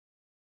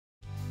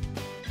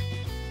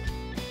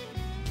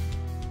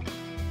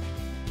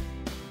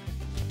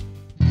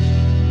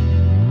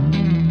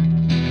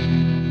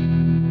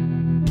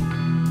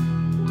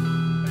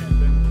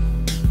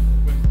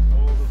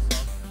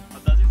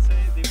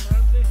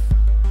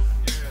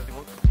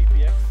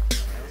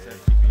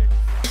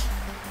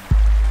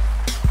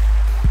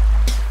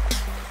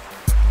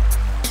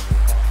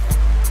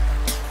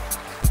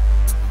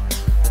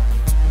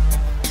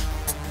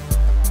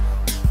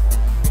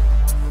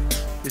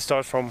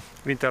start from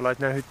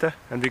Winterleiten hütte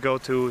and we go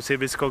to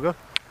Zirbitzkogel,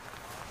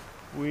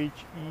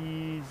 which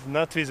is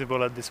not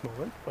visible at this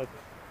moment, but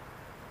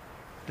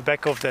the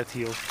back of that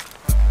hill.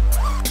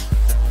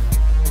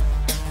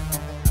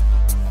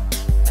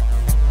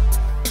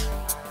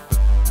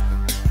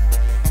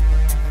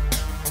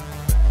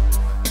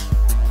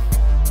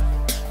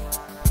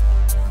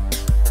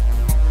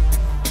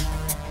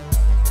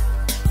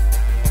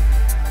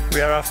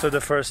 We are after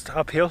the first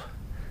uphill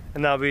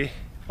and now we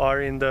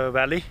are in the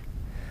valley,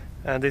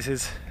 and this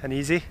is an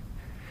easy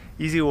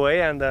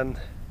way, and then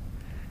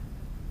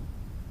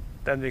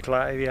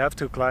we have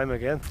to climb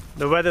again.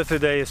 The weather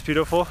today is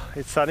beautiful,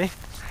 it's sunny,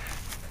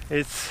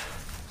 it's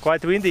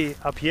quite windy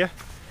up here.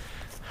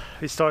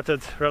 We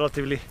started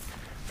relatively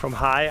from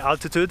high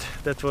altitude,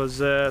 that was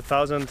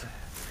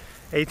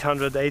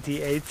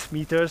 1888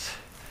 meters.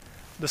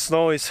 The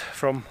snow is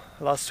from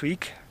last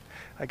week,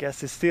 I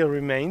guess it still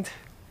remained.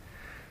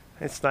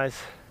 It's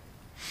nice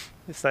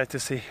to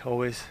see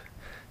always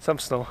some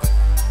snow.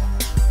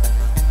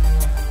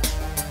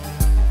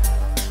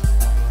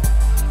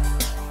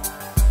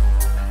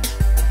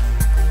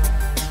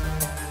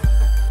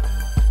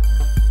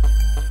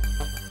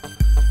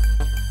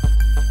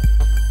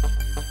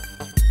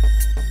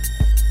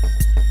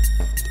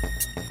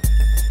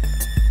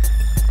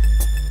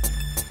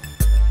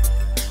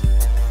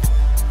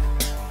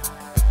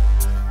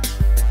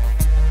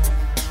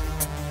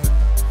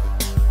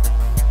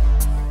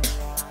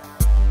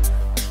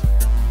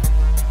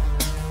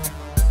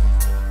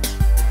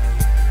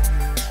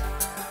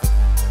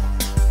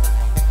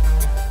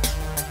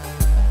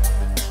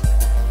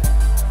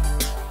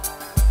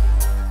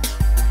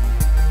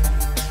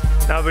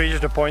 Now we reach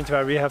the point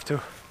where we have to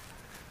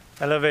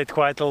elevate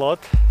quite a lot.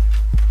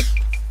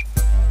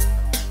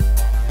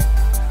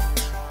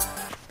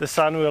 The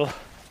sun will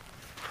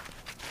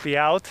be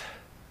out,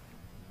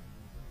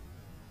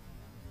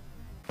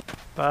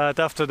 but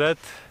after that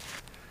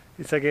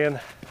it's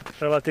again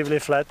relatively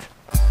flat.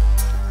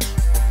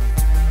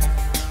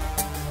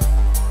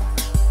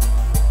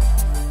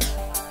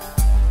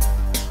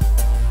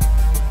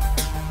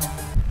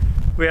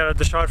 We are at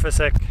the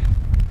Scharfeseck,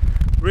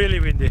 really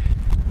windy.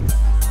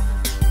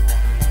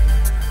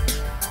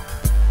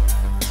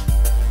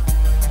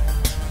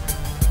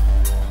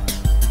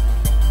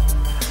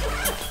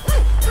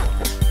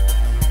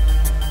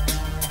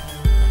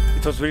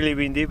 It was really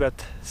windy,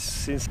 but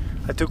since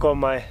I took off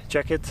my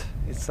jacket,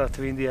 it's not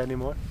windy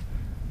anymore.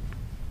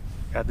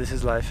 Yeah, this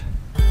is life.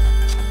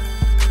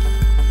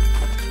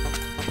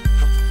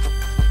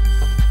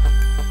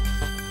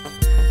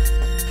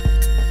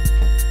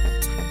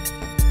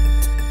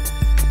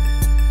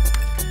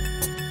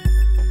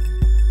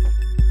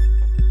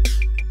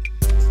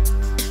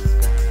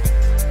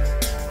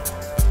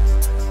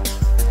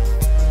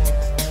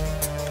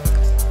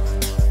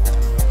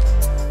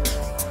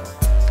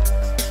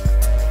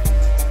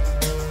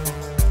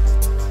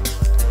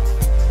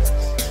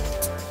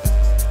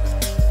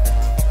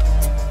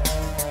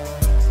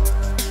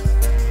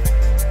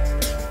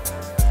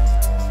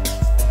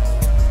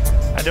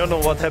 I don't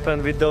know what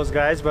happened with those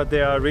guys, but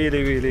they are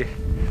really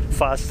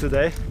fast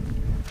today.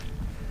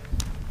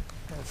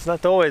 It's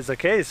not always the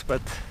case,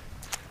 but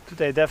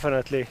today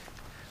definitely.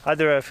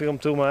 Either I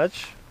filmed too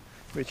much,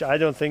 which I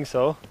don't think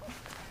so,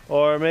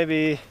 or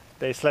maybe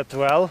they slept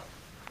well,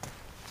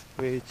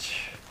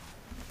 which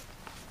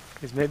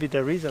is maybe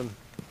the reason.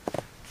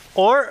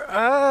 Or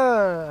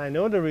I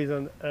know the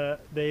reason.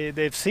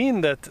 They've seen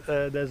that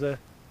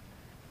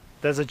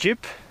there's a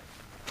jeep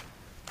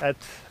at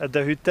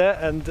the hütte,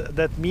 and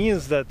that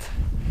means that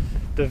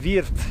the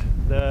Wirt,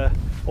 the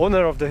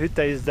owner of the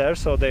hütte, is there,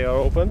 so they are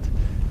opened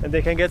and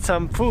they can get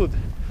some food,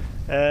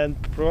 and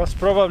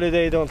probably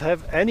they don't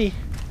have any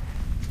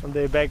on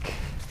their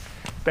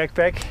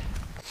backpack.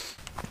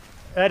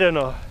 I don't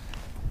know,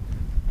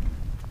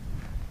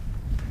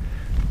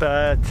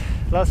 but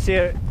last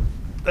year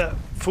the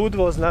food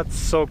was not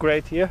so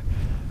great here,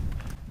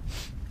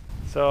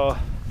 so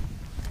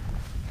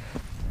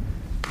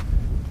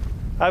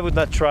I would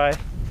not try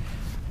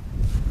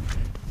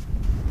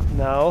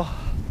now.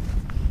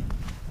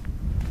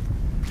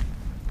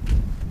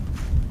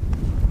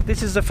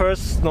 This is the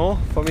first snow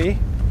for me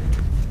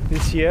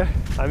this year,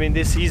 I mean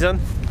this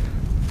season,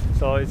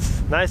 so it's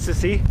nice to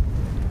see.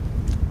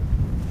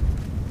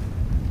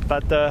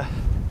 But the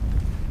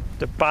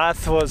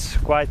path was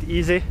quite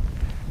easy.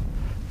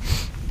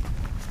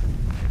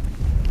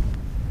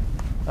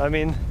 I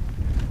mean,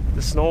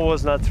 the snow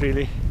was not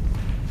really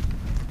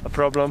a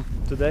problem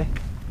today.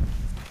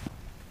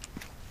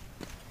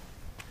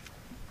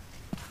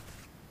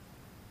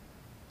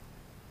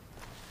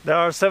 There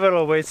are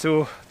several ways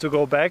to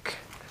go back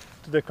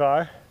to the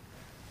car,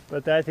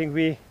 but I think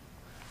we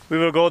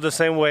will go the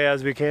same way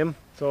as we came.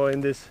 So in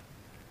this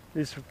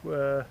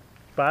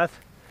path,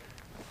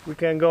 we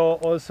can go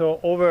also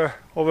over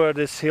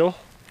this hill,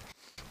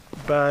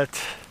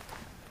 but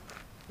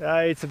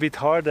it's a bit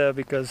harder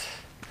because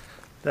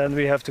then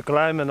we have to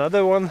climb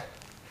another one.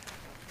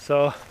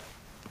 So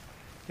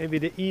maybe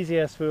the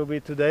easiest will be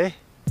today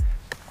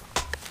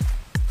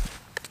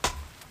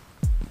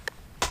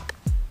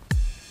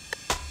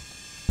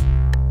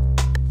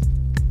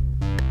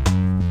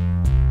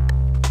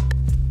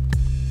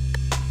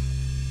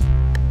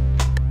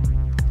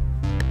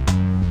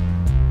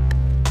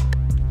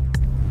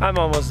I'm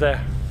almost there.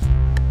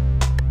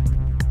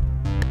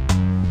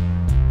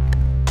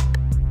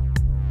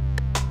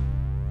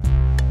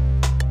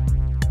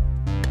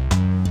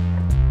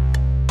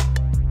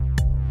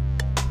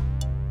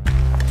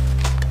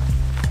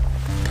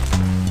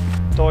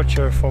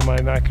 Torture for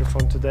my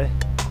microphone today.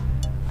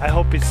 I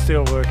hope it's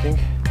still working.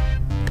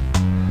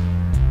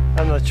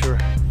 I'm not sure.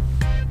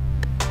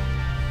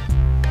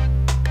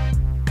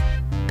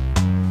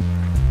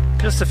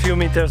 Just a few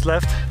meters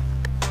left.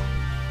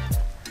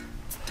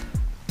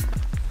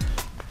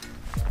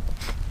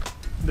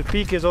 The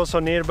peak is also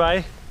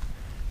nearby,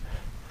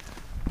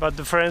 but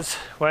the friends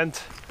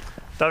went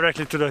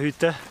directly to the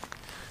hütte.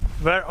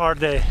 Where are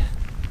they?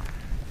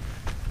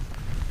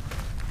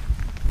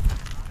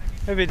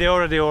 Maybe they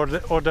already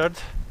ordered.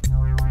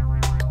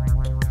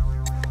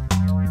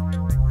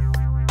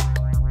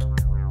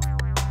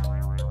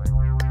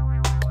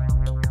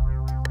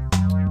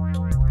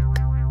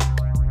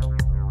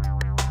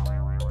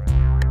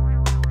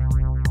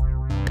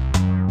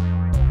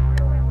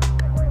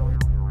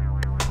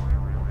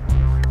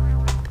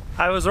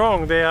 I was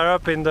wrong, they are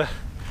up in the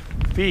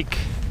peak,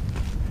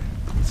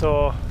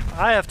 so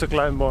I have to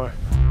climb more.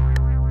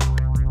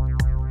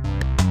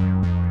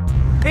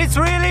 It's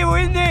really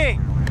windy!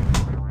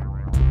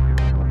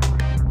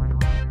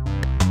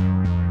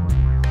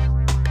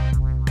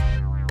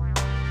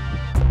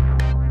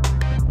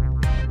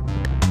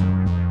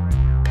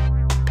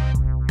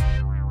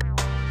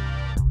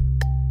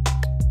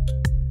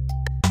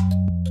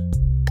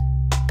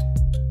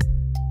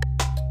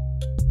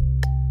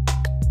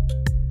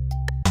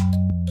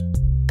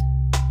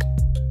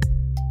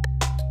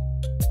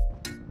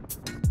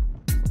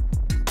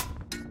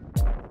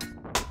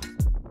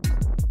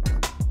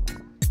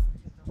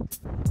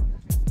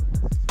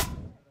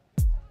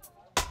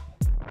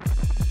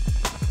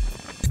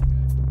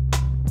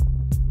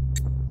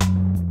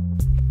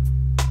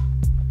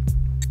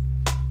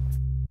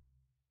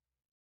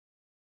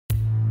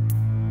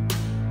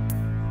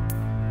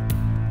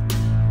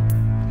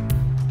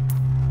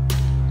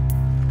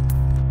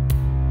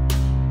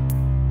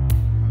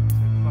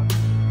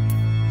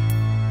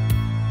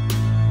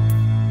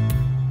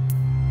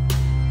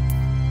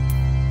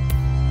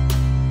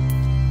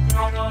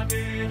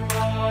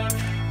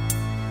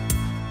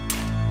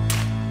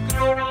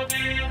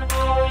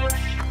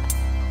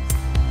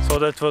 So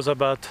that was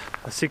about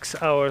a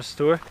 6 hours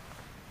tour.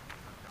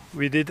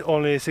 We did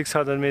only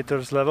 600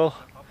 meters level,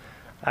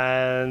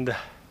 and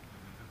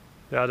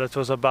yeah, that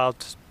was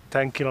about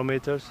 10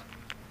 kilometers.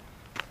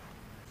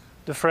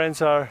 The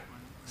friends are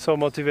so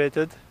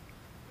motivated.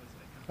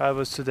 I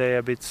was today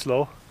a bit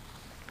slow.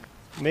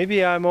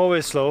 Maybe I'm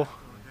always slow,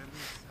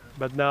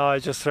 but now I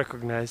just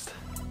recognized